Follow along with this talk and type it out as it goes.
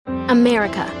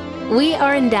America. We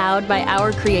are endowed by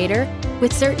our Creator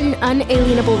with certain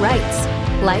unalienable rights: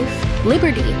 life,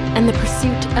 liberty, and the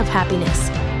pursuit of happiness.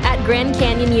 At Grand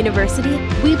Canyon University,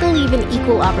 we believe in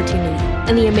equal opportunity,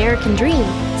 and the American dream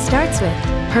starts with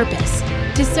purpose.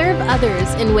 To serve others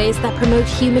in ways that promote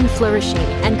human flourishing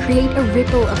and create a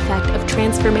ripple effect of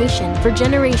transformation for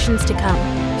generations to come.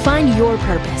 Find your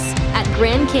purpose at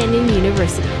Grand Canyon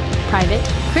University. Private,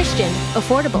 Christian,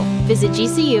 affordable. Visit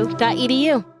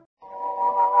gcu.edu.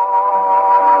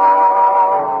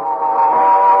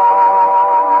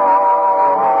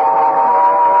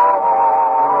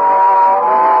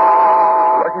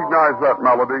 Recognize that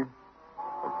melody?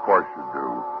 Of course you do.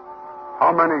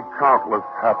 How many countless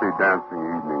happy dancing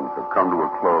evenings have come to a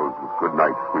close with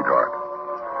Goodnight, Sweetheart?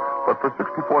 But for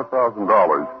 $64,000,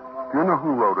 do you know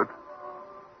who wrote it?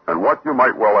 And what, you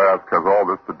might well ask, has all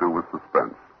this to do with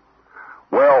suspense?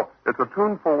 Well, it's a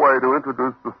tuneful way to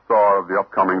introduce the star of the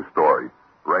upcoming story,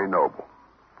 Ray Noble.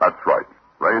 That's right,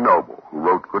 Ray Noble, who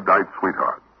wrote Goodnight,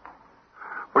 Sweetheart.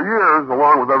 For years,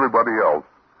 along with everybody else,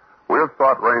 we have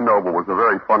thought Ray Noble was a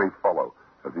very funny fellow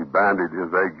as he bandied his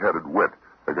egg-headed wit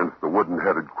against the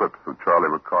wooden-headed quips of Charlie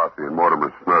McCarthy and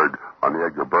Mortimer Snerd on the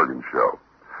Edgar Bergen show.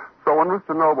 So when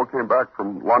Mr. Noble came back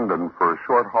from London for a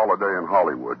short holiday in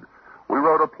Hollywood, we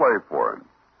wrote a play for him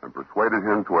and persuaded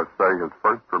him to essay his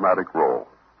first dramatic role.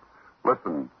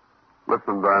 Listen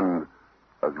then,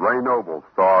 as Ray Noble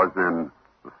stars in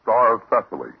The Star of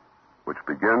Thessaly, which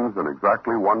begins in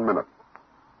exactly 1 minute.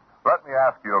 Let me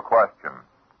ask you a question.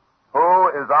 Who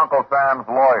is Uncle Sam's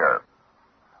lawyer?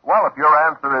 Well, if your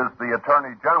answer is the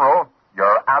Attorney General,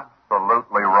 you're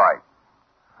absolutely right.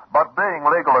 But being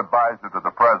legal advisor to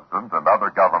the President and other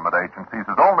government agencies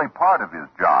is only part of his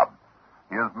job.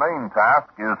 His main task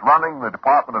is running the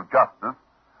Department of Justice,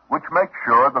 which makes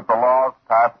sure that the laws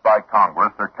passed by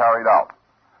Congress are carried out,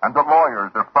 and that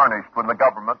lawyers are furnished when the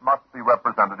government must be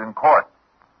represented in court.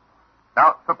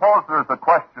 Now, suppose there's a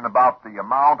question about the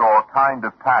amount or kind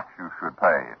of tax you should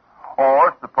pay.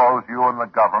 Or suppose you and the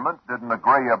government didn't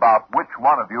agree about which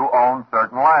one of you owned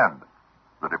certain land.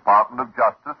 The Department of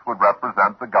Justice would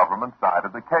represent the government side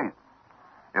of the case.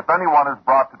 If anyone is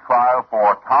brought to trial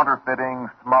for counterfeiting,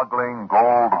 smuggling,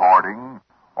 gold hoarding,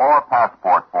 or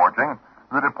passport forging,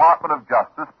 the Department of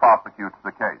Justice prosecutes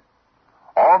the case.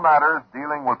 All matters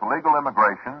dealing with legal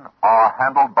immigration are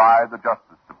handled by the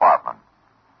Justice Department.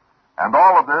 And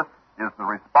all of this is the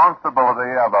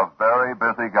responsibility of a very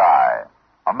busy guy,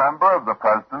 a member of the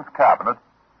President's Cabinet,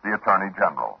 the Attorney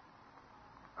General.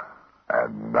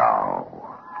 And now,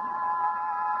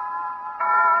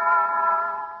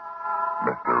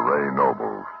 Mr. Ray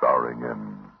Noble, starring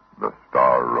in The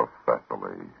Star of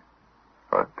Thessaly,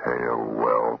 a tale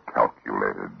well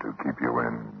calculated to keep you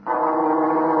in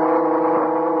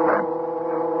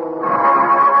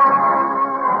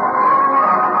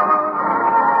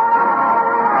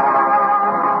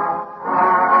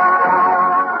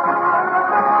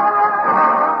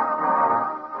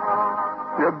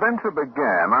The adventure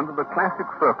began under the classic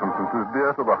circumstances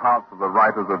dear to the hearts of the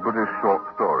writers of British short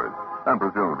stories, and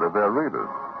presumably their readers.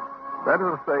 That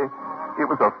is to say, it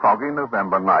was a foggy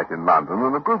November night in London,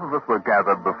 and a group of us were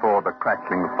gathered before the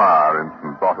crackling fire in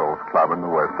St. Botolph's Club in the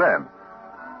West End.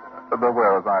 There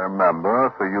were, as I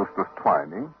remember, Sir Eustace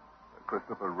Twining,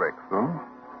 Christopher Rexon,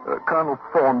 Colonel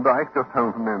Thorndyke, just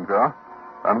home from India,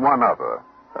 and one other.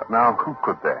 Now, who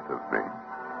could that have been?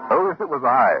 Oh, yes, it was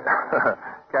I.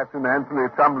 Captain Anthony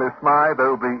Chumley Smythe,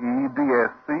 OBE,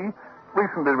 DSC,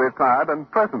 recently retired and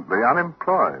presently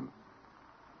unemployed.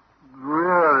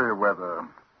 Dreary weather.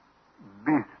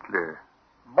 Beastly.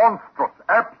 Monstrous.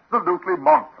 Absolutely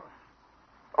monstrous.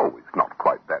 Oh, it's not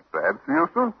quite that bad, Sir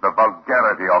Eustace. The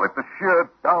vulgarity of it. The sheer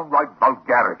downright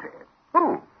vulgarity.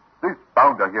 Who? This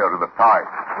bounder here to the side.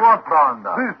 What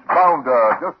bounder? This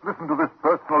bounder. Just listen to this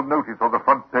personal notice on the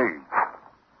front page.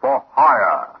 For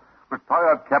hire.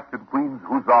 Retired Captain Queen's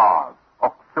Hussars.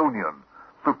 Oxonian.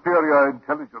 Superior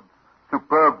intelligence.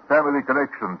 Superb family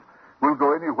connections. Will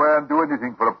go anywhere and do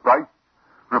anything for a price.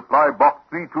 Reply box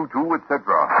 322, etc.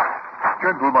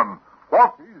 Gentlemen,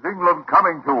 what is England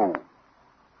coming to?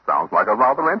 Sounds like a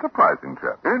rather enterprising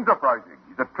chap. Enterprising.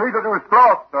 He's a traitor to his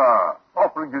class, sir.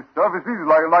 Offering his services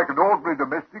like an ordinary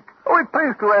domestic. Oh, it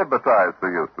pays to advertise,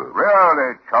 Sir Eustace.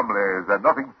 Really, Chumley, is there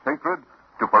nothing sacred?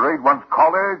 To parade one's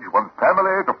college, one's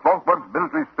family, to flaunt one's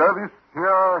military service? Here.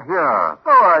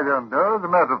 Oh, I don't know. As a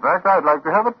matter of fact, I'd like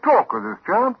to have a talk with this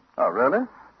chap. Oh, really?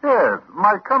 Yes,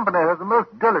 my company has a most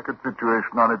delicate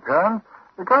situation on its hands.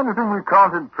 The kind of thing we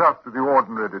can't entrust to the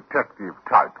ordinary detective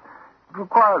type. It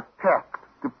requires tact,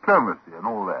 diplomacy, and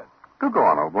all that. Do go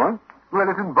on, old boy. Well,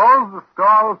 it involves the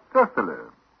Star of Thessaly.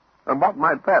 And what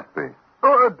might that be?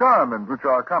 Oh, a diamond which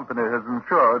our company has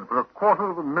insured for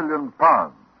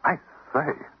 £250,000. I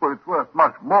say. Well, it's worth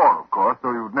much more, of course,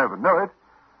 though you'd never know it.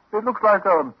 It looks like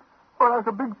like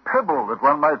a big pebble that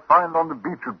one might find on the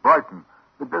beach at Brighton.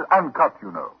 Uncut,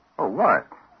 you know. Oh, why?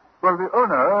 Well, the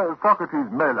owner,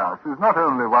 Socrates Melas, is not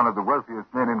only one of the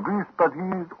wealthiest men in Greece, but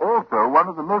he's also one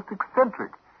of the most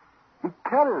eccentric. He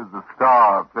carries the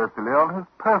star of Thessaly on his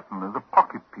person as a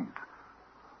pocket piece.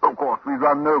 Of course, we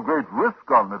run no great risk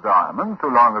on the diamond so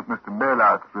long as Mr.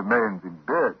 Melas remains in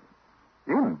bed.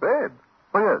 In bed?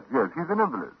 Oh, yes, he's an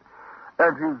invalid.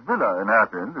 And his villa in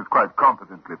Athens is quite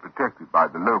competently protected by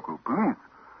the local police.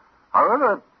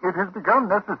 However, it has become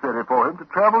necessary for him to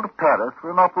travel to Paris for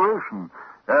an operation,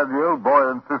 and the old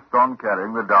boy insists on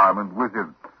carrying the diamond with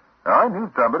him. Now, I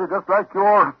need somebody just like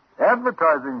your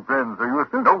advertising friend, Sir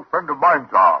Eustace. No friend of mine,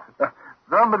 sir.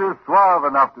 Somebody suave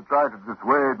enough to try to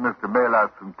dissuade Mr.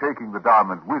 Melas from taking the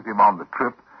diamond with him on the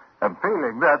trip, and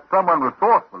failing that, someone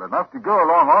resourceful enough to go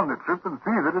along on the trip and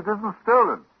see that it isn't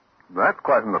stolen. That's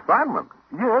quite an assignment.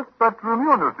 Yes, but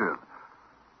remunerative.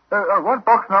 What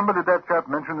box number did that chap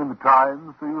mention in the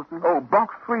Times, Sir Eustace? Oh,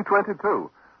 box 322.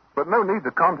 But no need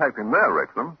to contact him there,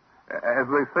 Wrexham. As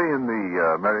they say in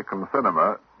the American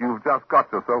cinema, you've just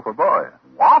got yourself a boy.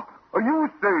 What? Are you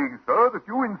saying, sir, that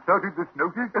you inserted this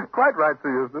notice? Quite right,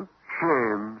 Sir Eustace.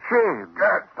 Shame.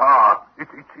 Yes, sir.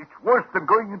 It's worse than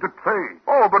going into trade.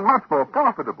 Oh, but much more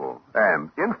profitable.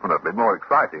 And infinitely more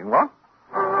exciting, what?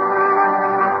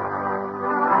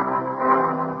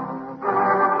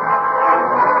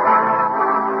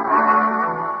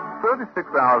 36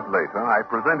 hours later, I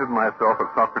presented myself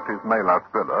at Socrates Melas'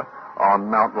 villa on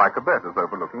Mount Lycabettus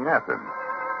overlooking Athens.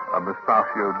 A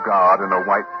mustachioed guard in a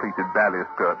white pleated ballet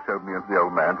skirt showed me into the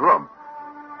old man's room.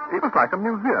 It was like a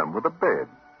museum with a bed.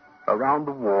 Around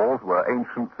the walls were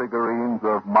ancient figurines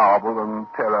of marble and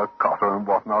terracotta and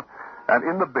whatnot, and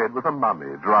in the bed was a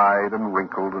mummy, dried and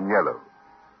wrinkled and yellow.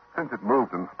 Since it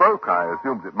moved and spoke, I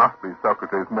assumed it must be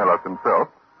Socrates Melas himself,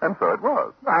 and so it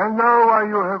was. I know why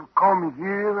you have come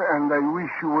here, and I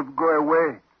wish you would go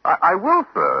away. I will,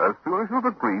 sir, as soon as you've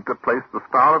agreed to place the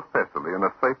Star of Thessaly in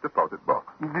a safe deposit box.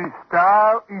 The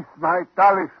star is my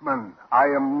talisman. I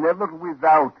am never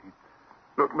without it.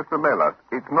 Look, Mr. Melas,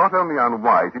 it's not only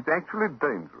unwise, it's actually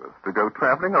dangerous to go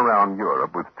traveling around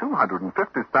Europe with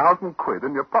 250,000 quid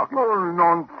in your pocket. Oh,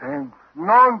 nonsense.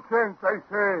 Nonsense, I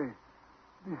say.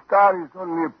 The star is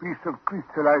only a piece of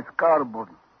crystallized carbon.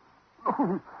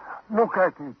 Look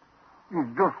at it.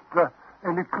 It's just a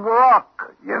little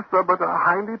rock. Yes, sir, but a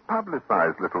highly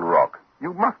publicized little rock.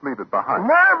 You must leave it behind.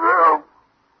 Never!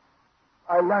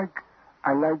 I like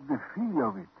the feel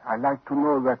of it. I like to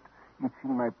know that it's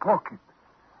in my pocket.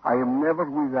 I am never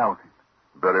without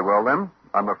it. Very well, then.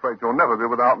 I'm afraid you'll never be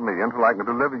without me until I can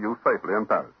deliver you safely in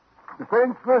Paris.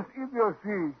 Defense first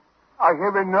idiocy. I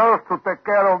have a nurse to take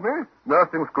care of me.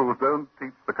 Nursing schools don't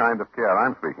teach the kind of care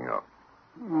I'm speaking of.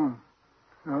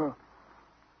 So,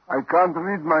 I can't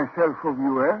rid myself of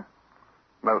you, eh?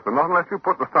 No, sir, not unless you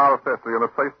put the Star of Thessaly in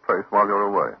a safe place while you're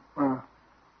away.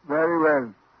 Very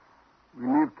well. We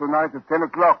leave tonight at 10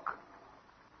 o'clock.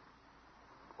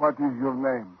 What is your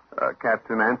name?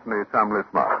 Captain Anthony Chumley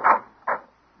Smart.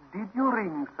 Did you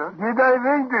ring, sir? Did I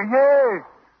ring? Yes.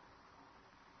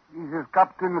 This is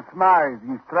Captain Smythe.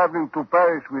 He's traveling to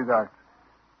Paris with us.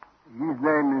 His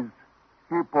name is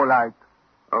Hippolyte.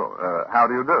 Oh, how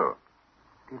do you do?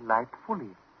 Delightfully.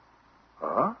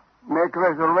 Huh? Make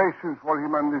reservations for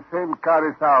him on the same car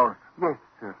as ours. Yes,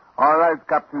 sir. All right,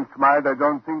 Captain Smythe. I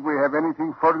don't think we have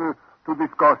anything further to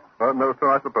discuss. No, sir,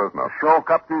 I suppose not. Show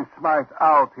Captain Smythe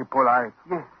out, Hippolyte.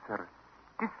 Yes, sir.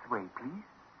 This way, please.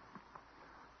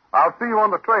 I'll see you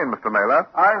on the train, Mr. Melas.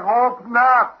 I hope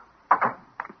not.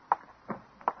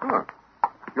 Huh.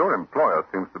 Your employer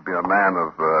seems to be a man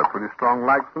of pretty strong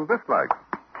likes and dislikes.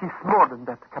 He's more than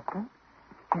that, Captain.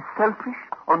 He's selfish,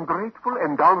 ungrateful,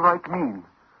 and downright mean.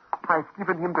 I've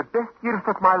given him the best years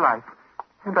of my life,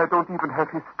 and I don't even have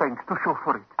his thanks to show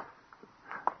for it.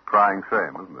 Crying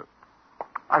shame, isn't it?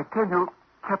 I tell you,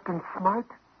 Captain Smythe,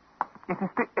 it is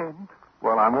the end.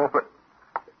 Well, I'm awfully...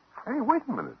 Hey, wait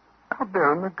a minute. Out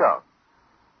there in the gut.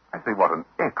 I say, what an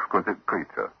exquisite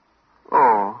creature.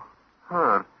 Oh,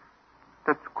 her.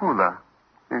 That's Kula.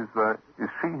 Is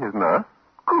she his nurse?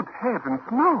 Good heavens,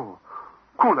 no.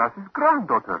 Kula's his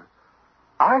granddaughter.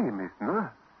 I am his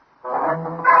nurse.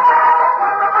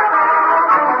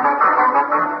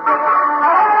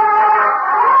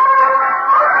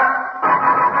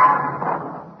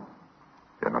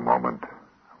 In a moment,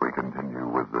 we continue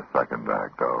with the second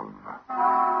act of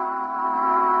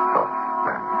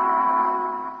Suspense.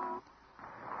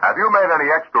 Have you made any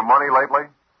extra money lately?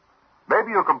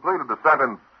 completed the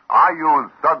sentence, I use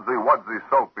Sudsy Wudsy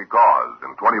soap because,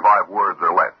 in 25 words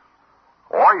or less.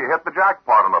 Or you hit the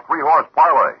jackpot on a 3-horse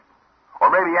parlay. Or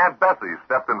maybe Aunt Bessie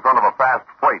stepped in front of a fast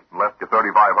freight and left you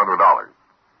 $3,500.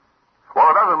 Well,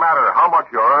 it doesn't matter how much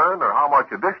you earn or how much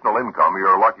additional income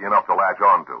you're lucky enough to latch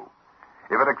onto.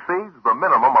 If it exceeds the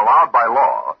minimum allowed by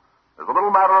law, there's a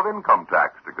little matter of income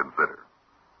tax to consider.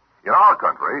 In our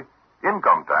country,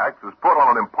 income tax is put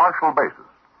on an impartial basis.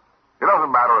 It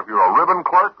doesn't matter if you're a ribbon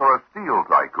clerk or a steel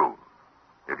tycoon.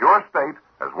 If your state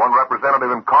has one representative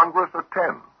in Congress or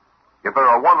 10. If there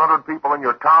are 100 people in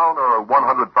your town or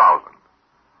 100,000.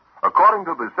 According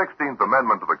to the 16th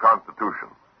Amendment to the Constitution,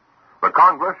 the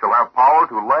Congress shall have power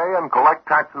to lay and collect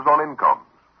taxes on incomes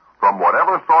from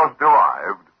whatever source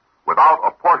derived without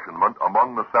apportionment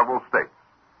among the several states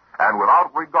and without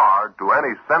regard to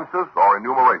any census or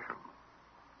enumeration.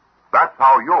 That's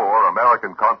how your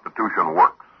American Constitution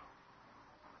works.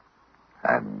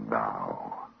 And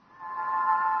now,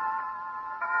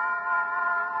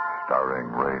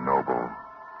 starring Ray Noble,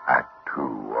 Act 2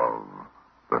 of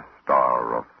The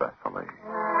Star of Thessaly.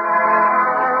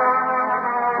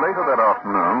 Later that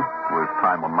afternoon, with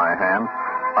time on my hands,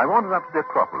 I wandered up to the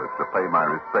Acropolis to pay my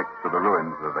respects to the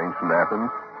ruins of ancient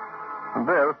Athens. And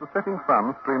there, as the setting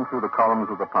sun streamed through the columns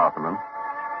of the Parthenon,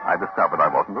 I discovered I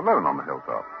wasn't alone on the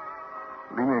hilltop.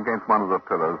 Leaning against one of the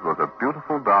pillars was a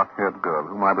beautiful, dark-haired girl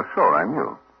whom I was sure I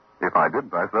knew. If I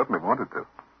didn't, I certainly wanted to.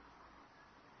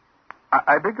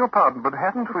 I beg your pardon, but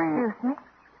haven't we... Excuse me?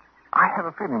 I have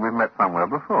a feeling we've met somewhere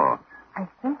before. I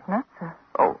think not, sir.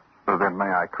 Oh, so then may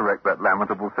I correct that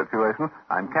lamentable situation?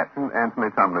 I'm Captain Anthony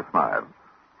Tumley Smythe.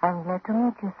 I'm glad to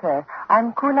meet you, sir.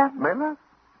 I'm Kula... Miller?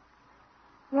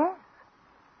 Yes.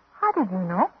 How did you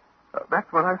know?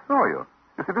 That's where I saw you.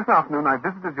 You see, this afternoon I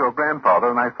visited your grandfather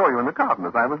and I saw you in the garden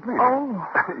as I was leaving. Oh.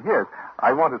 Yes,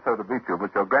 I wanted so to meet you,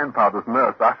 but your grandfather's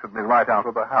nurse ushered me right out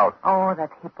of the house. Oh, that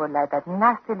Hippolyte, that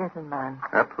nasty little man.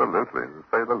 Absolutely, to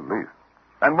say the least.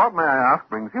 And what, may I ask,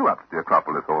 brings you up to the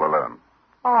Acropolis all alone?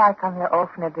 Oh, I come here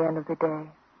often at the end of the day.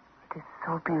 It is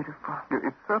so beautiful.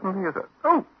 It certainly is.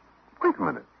 Oh, wait a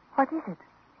minute. What is it?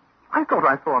 I thought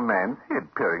I saw a man's head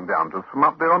peering down to us from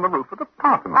up there on the roof of the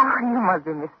Parthenon. Oh, you must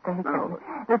be mistaken. No.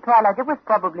 The twilight, it was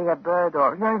probably a bird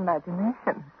or your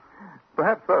imagination.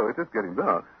 Perhaps so. It is getting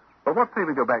dark. But what say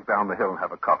we go back down the hill and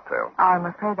have a cocktail? Oh, I'm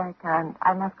afraid I can't.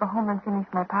 I must go home and finish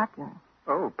my packing.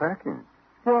 Oh, packing.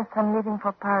 Yes, I'm leaving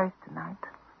for Paris tonight.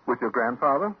 With your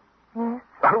grandfather? Yes.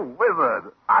 Oh,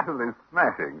 wizard. Utterly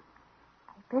smashing.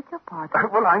 I beg your pardon.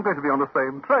 Well, I'm going to be on the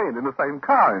same train, in the same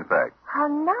car, in fact. How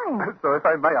nice. So if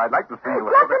I may, I'd like to see you...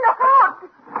 Look in the hot!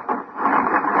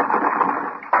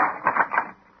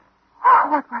 Oh,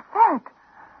 what was that?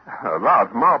 A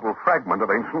large marble fragment of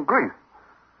ancient Greece.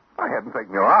 If I hadn't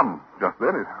taken your arm just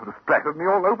then, it would have splattered me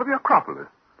all over the Acropolis.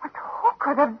 But who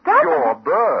could have done it? Your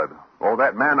bird. Or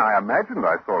that man I imagined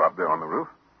I saw up there on the roof.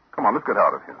 Come on, let's get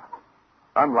out of here.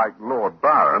 Unlike Lord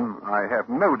Byron, I have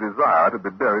no desire to be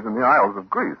buried in the Isles of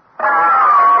Greece.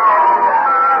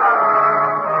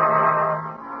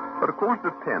 But at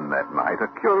 9:45 that night, a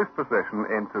curious procession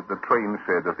entered the train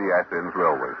shed of the Athens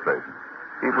railway station.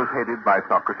 It was headed by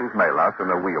Socrates Melas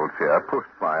in a wheelchair, pushed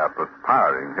by a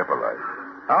perspiring Hippolyte.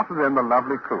 After them, the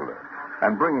lovely Kula,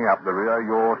 and bringing up the rear,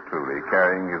 yours truly,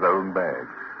 carrying his own bag.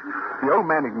 The old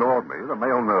man ignored me. The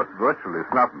male nurse virtually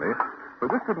snubbed me.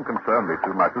 But this didn't concern me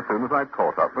too much as soon as I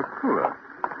caught up with Kula.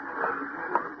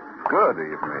 Good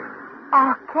evening.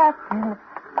 Oh, Captain,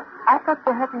 I thought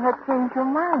perhaps you had changed your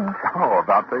mind. Oh,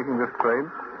 about taking this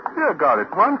train? Dear God, if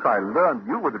once I learned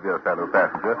you were to be a fellow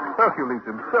passenger, Hercules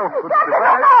himself would...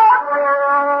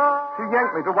 She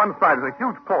yanked me to one side as a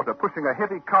huge porter pushing a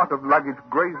heavy cart of luggage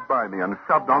grazed by me and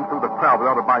shoved on through the crowd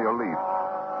without a by your leave.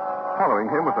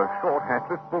 Following him was a short,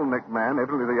 hatless, bull-necked man,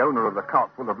 evidently the owner of the cart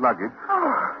full of luggage.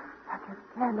 Oh, such a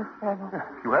careless fellow.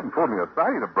 If you hadn't pulled me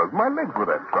aside, you'd have broken my legs with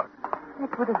that truck. It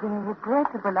would have been a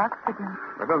regrettable accident.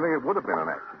 I don't think it would have been an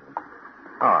accident.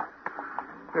 Ah,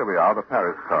 here we are, the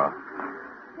Paris car.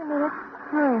 You know, it's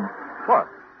strange. What?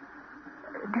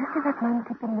 Do you see that man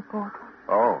tipping the porter?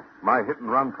 Oh, my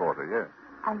hit-and-run porter, yes.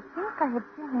 I think I have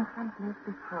seen him someplace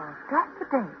before, just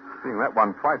today. Seeing that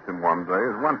one twice in one day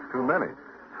is once too many.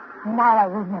 Now I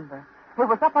remember. He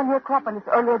was up on the Acropolis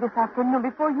earlier this afternoon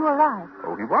before you arrived.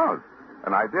 Oh, he was.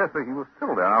 And I dare say he was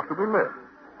still there after we left.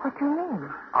 What do you mean?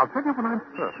 I'll tell you when I'm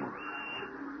certain.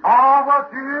 En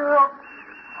voiture!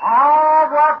 En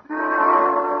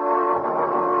voiture!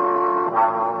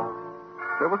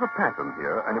 There was a pattern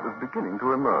here, and it was beginning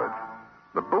to emerge.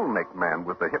 The bull-necked man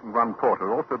with the hit-and-run porter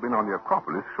had also been on the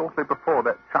Acropolis shortly before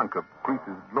that chunk of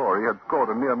Greece's glory had scored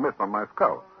a near miss on my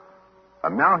skull.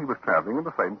 And now he was traveling in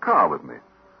the same car with me.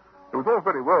 It was all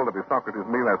very well to be Socrates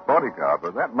Milas' bodyguard, but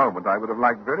at that moment I would have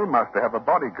liked very much to have a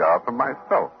bodyguard for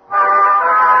myself.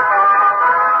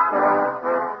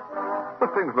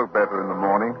 But things looked better in the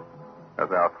morning as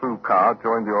our through car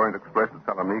joined the Orient Express at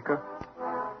Salonika.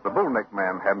 The bullneck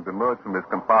man hadn't emerged from his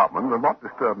compartment, and what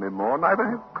disturbed me more, neither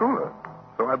his cooler.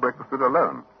 So I breakfasted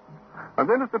alone. And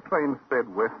then as the train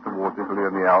sped west towards Italy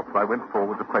and the Alps, I went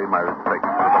forward to pay my respects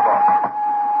to the boss.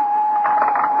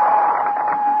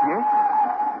 Yes?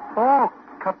 Oh,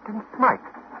 Captain Smythe.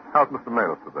 How's Mr.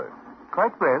 Mayles today?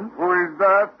 Quite well. Who is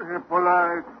that,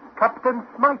 Hippolyte? Captain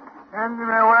Smythe. Hand him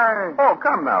away. Oh,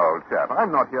 come now, old chap.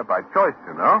 I'm not here by choice,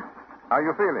 you know. How are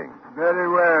you feeling? Very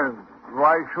well.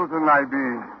 Why shouldn't I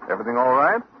be? Everything all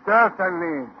right?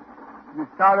 Certainly. The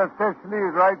Star of Sicily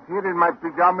is right here in my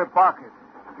pajama pocket.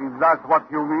 Is that what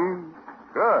you mean?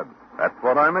 Good. That's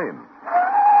what I mean.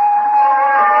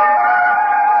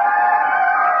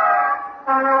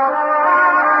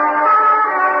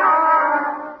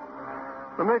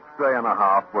 The next day and a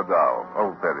half were dull.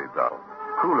 Oh, very dull.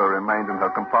 Cooler remained in her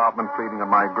compartment pleading a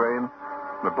migraine.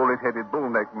 The bullet-headed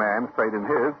bullneck man stayed in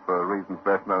his for reasons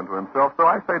best known to himself, so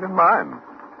I stayed in mine,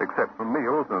 except for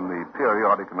meals and the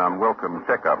periodic and unwelcome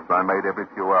checkups I made every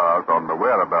few hours on the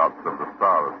whereabouts of the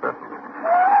Star of Sicily.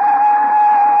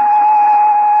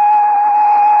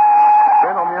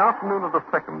 Then on the afternoon of the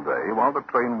second day, while the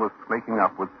train was snaking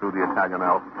upwards through the Italian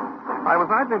Alps, I was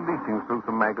idly leafing through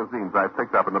some magazines I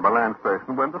picked up in the Milan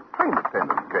station when the train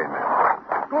attendant came in.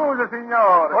 Scusa,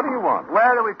 signore. What do you want?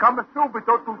 Well, we come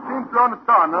subito to Simplon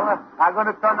Tunnel. I'm going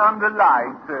to turn on the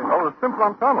lights. Oh, the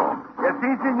Simplon Tunnel. Yes, si,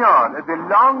 signore. The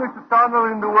longest tunnel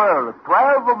in the world.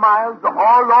 12 miles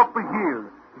all up a hill.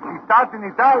 She starts in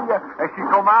Italia and she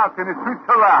come out in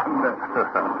Switzerland.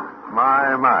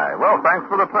 My. Well, thanks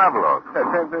for the travelogue. Che,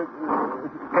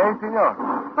 signore?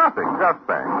 Nothing, just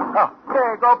thanks. Oh,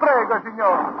 prego,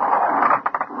 signore.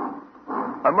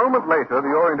 A moment later, the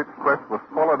Orient Express was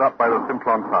followed up by the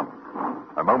Simplon Tunnel.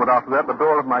 A moment after that, the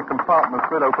door of my compartment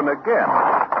slid open again.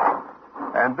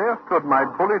 And there stood my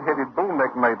bullet-headed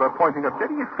bullneck neighbor pointing a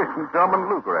very efficient German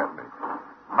Luger at me.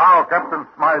 Now, Captain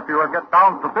Smythe, you will get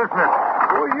down to business.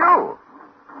 Who are you?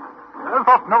 It's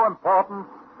of no importance.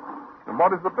 And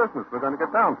what is the business we're going to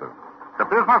get down to? The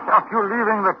business of you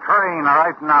leaving the train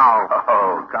right now.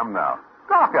 Oh, come now.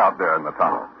 Dark out there in the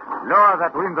tunnel. Lower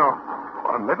that window.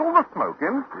 Well, let all the smoke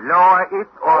in. Lower it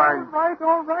or...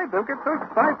 All right. Don't get so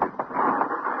excited.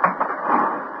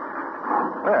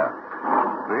 There.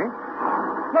 See?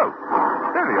 Smoke.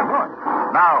 Very annoying.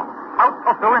 Now, out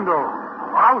of the window.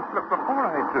 Out. Look, before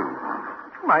I do,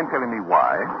 you mind telling me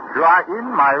why? You are in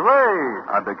my way.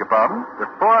 I beg your pardon?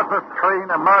 Before the train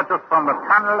emerges from the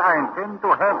tunnel, I intend to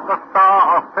have the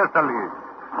Star of Sicily.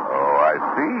 Oh, I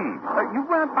see. You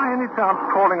weren't by any chance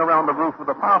crawling around the roof of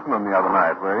the Parthenon the other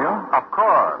night, were you? Of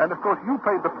course. And, of course, you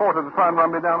paid the porter to try and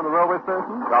run me down to the railway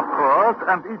station? Of course,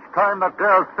 and each time that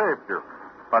girl saved you.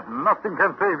 But nothing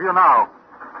can save you now.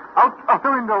 Out of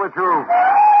the window with you.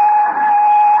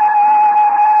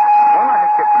 While I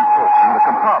had kept him talking, the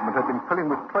compartment had been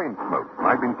filling with train smoke, and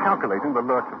I'd been calculating the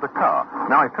lurch of the car.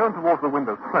 Now I turned towards the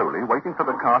window slowly, waiting for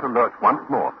the car to lurch once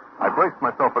more. I braced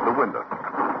myself at the window.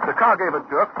 The car gave a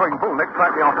jerk, throwing Bullneck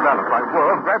slightly off balance. I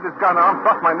whirled, grabbed his gun arm,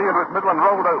 thrust my knee into his middle, and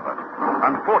rolled over.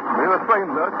 Unfortunately, the train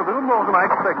lurched a little more than I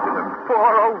expected, and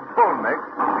poor old Bullneck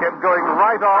kept going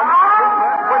right on through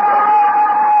that window.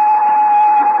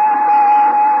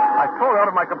 I tore out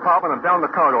of my compartment and down the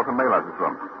corridor to Maylas'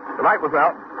 room. The light was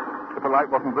out. If the light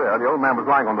wasn't there, the old man was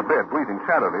lying on the bed, breathing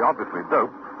shabbily, obviously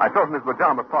doped. I felt in his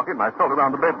pajama pocket, and I felt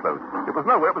around the bedclothes. It was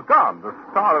nowhere. It was gone. The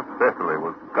Star of Sicily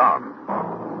was gone.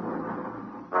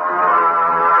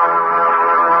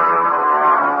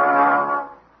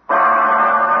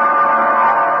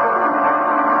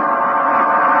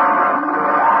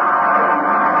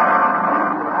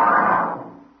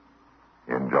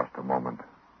 In just a moment,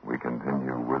 we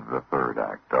continue with the third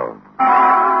act of...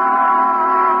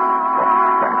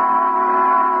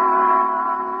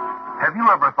 Have you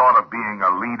ever thought of being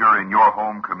a leader in your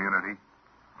home community?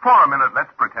 For a minute,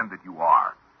 let's pretend that you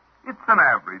are. It's an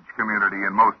average community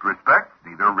in most respects,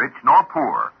 neither rich nor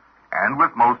poor, and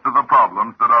with most of the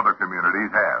problems that other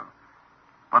communities have.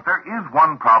 But there is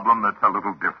one problem that's a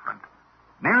little different.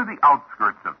 Near the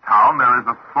outskirts of town, there is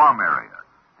a slum area,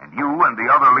 and you and the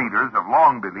other leaders have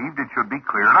long believed it should be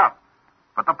cleared up.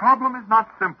 But the problem is not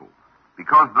simple,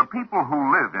 because the people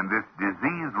who live in this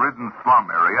disease-ridden slum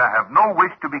area have no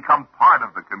wish to become part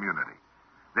of the community.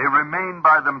 They remain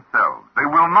by themselves. They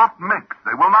will not mix.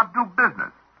 They will not do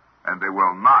business. And they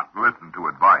will not listen to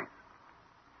advice.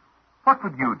 What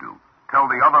would you do? Tell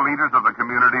the other leaders of the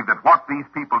community that what these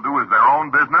people do is their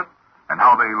own business and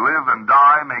how they live and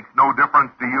die makes no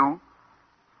difference to you?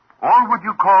 Or would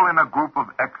you call in a group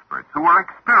of experts who are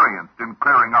experienced in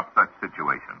clearing up such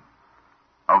situations?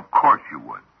 Of course you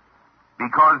would,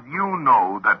 because you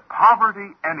know that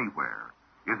poverty anywhere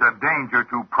is a danger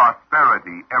to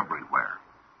prosperity everywhere.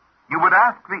 You would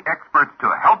ask the experts to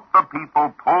help the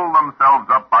people pull themselves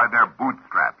up by their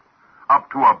bootstraps,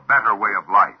 up to a better way of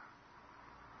life.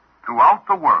 Throughout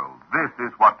the world, this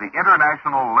is what the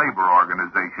International Labor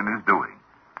Organization is doing.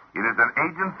 It is an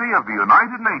agency of the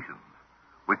United Nations,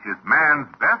 which is man's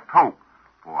best hope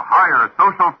for higher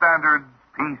social standards,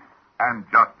 peace, and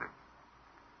justice.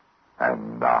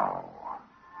 And now,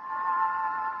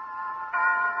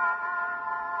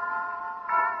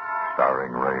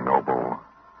 starring Ray Noble,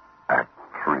 Act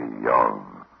 3 of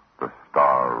The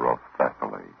Star of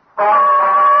Thessaly.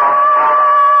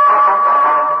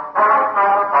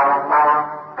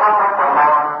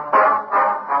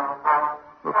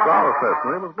 The Star of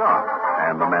Thessaly was gone,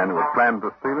 and the man who had planned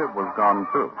to steal it was gone,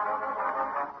 too.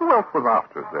 Who else was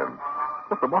after it, then?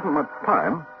 Well, there wasn't much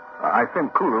time. I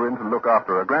sent Cooler in to look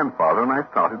after her grandfather, and I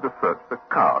started to search the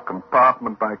car,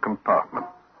 compartment by compartment.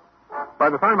 By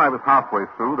the time I was halfway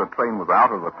through, the train was out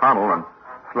of the tunnel and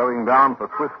slowing down for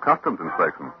Swiss customs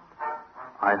inspection.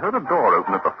 I heard a door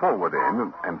open at the forward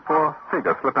end and saw a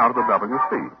figure slip out of the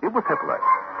WC. It was Hippolyte.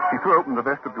 He threw open the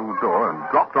vestibule door and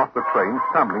dropped off the train,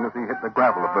 stumbling as he hit the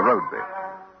gravel of the roadbed.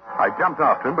 I jumped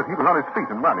after him, but he was on his feet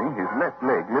and running, his left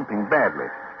leg limping badly.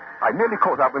 I nearly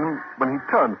caught up with him when he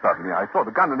turned suddenly. I saw the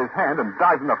gun in his hand and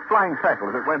dived in a flying tackle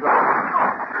as it went up.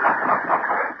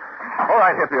 All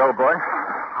right, Hippie, old boy.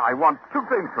 I want two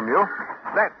things from you.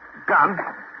 That gun.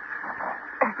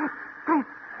 Please,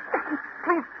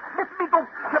 let me go,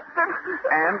 Captain.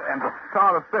 And the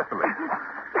Star of Thessaly.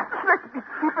 Let me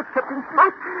keep it, Captain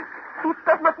Smythe. He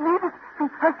does not need it. He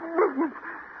has millions.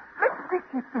 Let me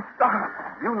keep the star.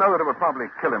 You know that it would probably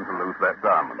kill him to lose that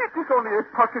diamond. It is only a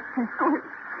pocket piece to him.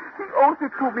 He owes it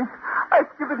to me.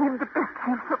 I've given him the best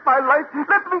chance of my life.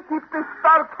 Let me keep this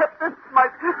star, Captain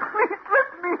Smythe. Please, let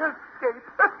me escape.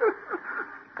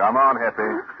 Come on,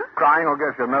 Hippie. Crying will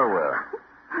get you nowhere.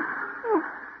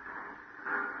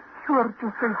 You are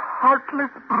just a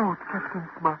heartless brute, Captain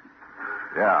Smythe.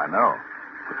 Yeah, I know.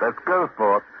 But let's go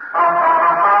for it.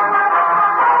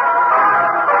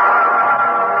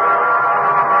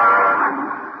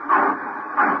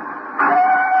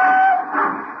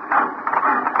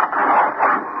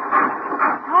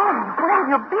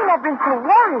 I've been so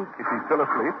worried. Is he still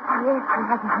asleep? Yes, he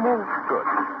hasn't moved. Good.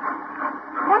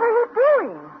 What are you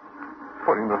doing?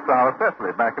 Putting the Star of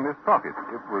Thessaly back in his pocket.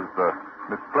 It was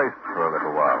misplaced for a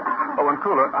little while. Oh, and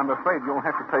Cooler, I'm afraid you'll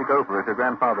have to take over as your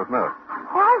grandfather's nurse.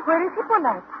 Why? Where is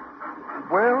Hippolyte?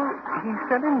 Well, he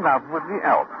fell in love with the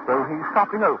Alps, so he's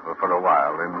stopping over for a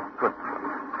while in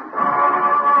Switzerland.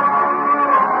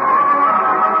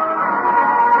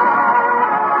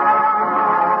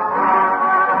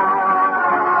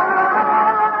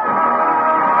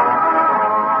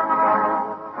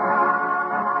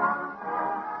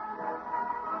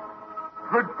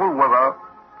 Dreadful weather.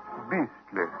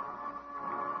 Beastly.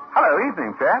 Hello,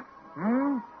 evening, chap.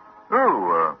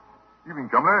 Oh, evening,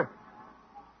 Chumley.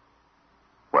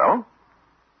 Well,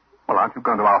 aren't you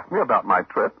going to ask me about my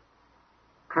trip?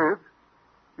 Trip?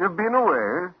 You've been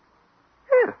away?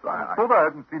 Yes, I... Thought I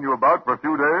hadn't seen you about for a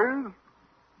few days.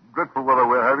 Dreadful weather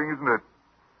we're having, isn't it?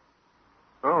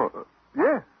 Oh,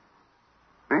 yes.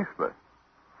 Beastly.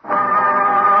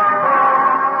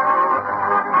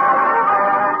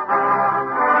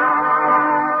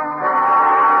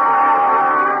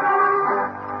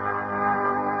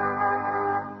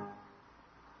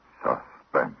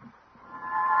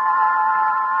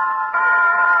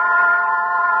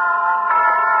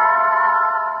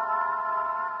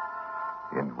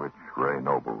 In which Ray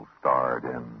Noble starred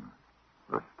in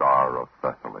The Star of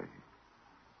Thessaly,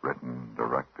 written,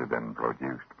 directed, and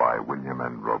produced by William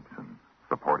N. Robeson.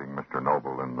 Supporting Mr.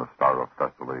 Noble in The Star of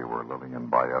Thessaly were Lillian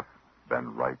Bayef,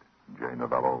 Ben Wright, Jay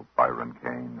Novello, Byron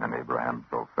Kane, and Abraham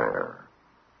Sofair.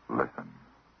 Listen.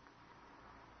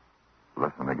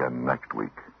 Listen again next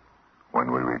week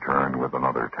when we return with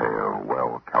another tale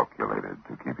well calculated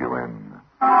to keep you in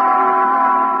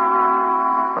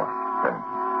suspense.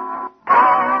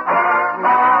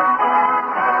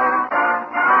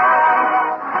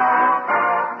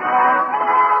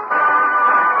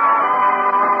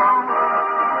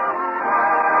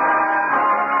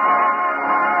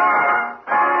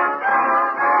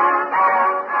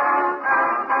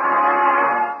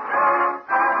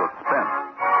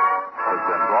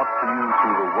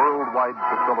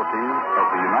 Facilities of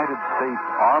the United States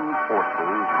Armed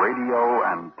Forces Radio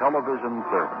and Television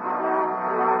Service.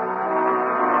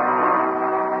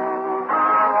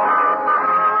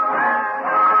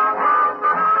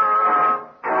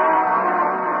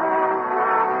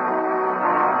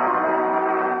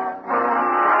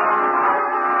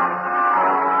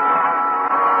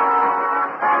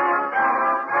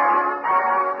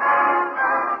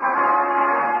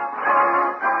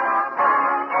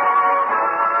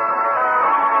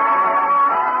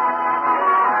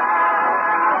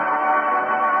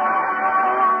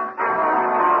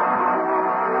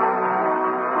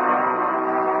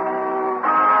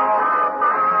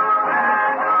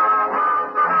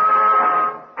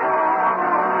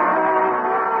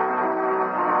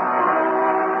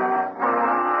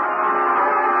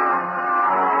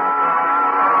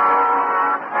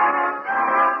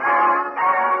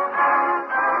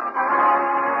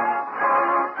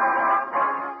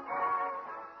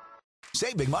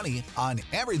 Save big money on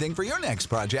everything for your next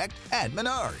project at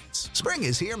Menards. Spring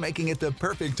is here, making it the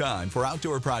perfect time for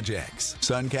outdoor projects.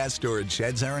 Suncast storage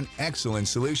sheds are an excellent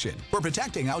solution for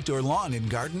protecting outdoor lawn and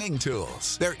gardening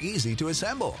tools. They're easy to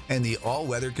assemble, and the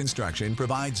all-weather construction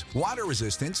provides water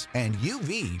resistance and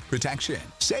UV protection.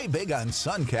 Save big on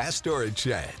Suncast storage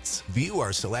sheds. View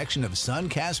our selection of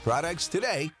Suncast products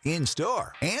today in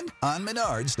store and on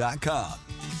Menards.com.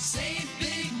 Save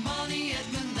big